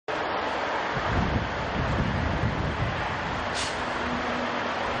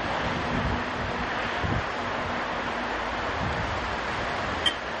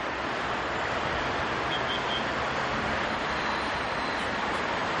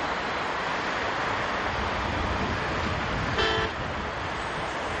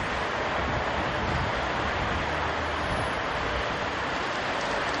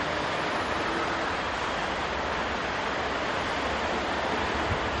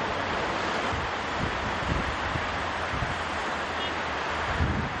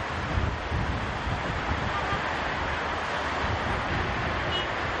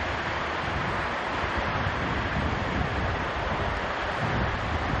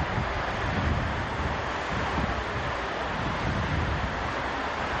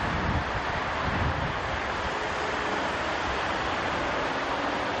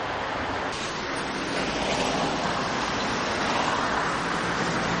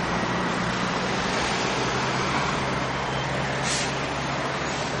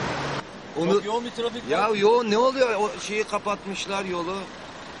Çok yoğun bir trafik var. Ya yoğun ne oluyor? O şeyi kapatmışlar yolu.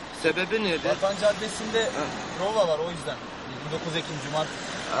 Sebebi nedir? Vatan Caddesi'nde prova var o yüzden. 29 Ekim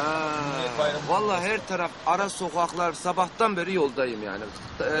Cumhuriyet Bayramı. Vallahi her taraf ara sokaklar, sabahtan beri yoldayım yani.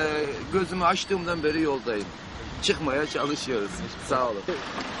 Gözümü açtığımdan beri yoldayım. Çıkmaya çalışıyoruz. Sağ olun.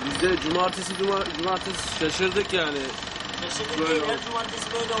 Biz de cumartesi şaşırdık yani. Şaşırdık Böyle değil, oldu. her cumartesi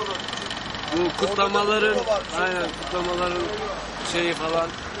böyle olur. Bu kutlamaların, Orada da var, aynen kutlamaların şeyi falan.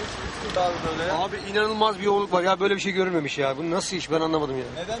 Böyle. Abi inanılmaz bir yoğunluk var ya, böyle bir şey görülmemiş ya. Bu nasıl iş, ben anlamadım ya.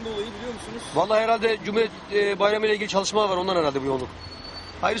 Neden dolayı biliyor musunuz? Vallahi herhalde Cumhuriyet Bayramı ile ilgili çalışmalar var, ondan herhalde bu yoğunluk.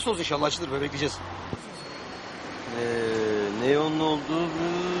 Hayırlısı olsun inşallah, açılır böyle, bekleyeceğiz. Ne yoğunluğu olduğu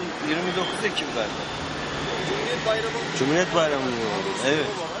 29 Ekim galiba. Cumhuriyet Bayramı. Cumhuriyet Bayramı'nın yoğunluğu. Evet.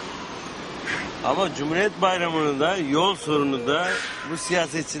 Ama Cumhuriyet Bayramı'nın da yol sorunu da bu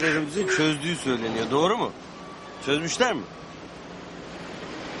siyasetçilerimizin çözdüğü söyleniyor. Doğru mu? Çözmüşler mi?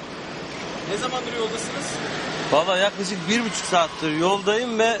 Ne zamandır yoldasınız? Vallahi yaklaşık 1,5 saattir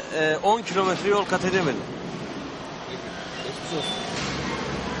yoldayım ve 10 kilometre yol kat edemedim. Geçmiş olsun.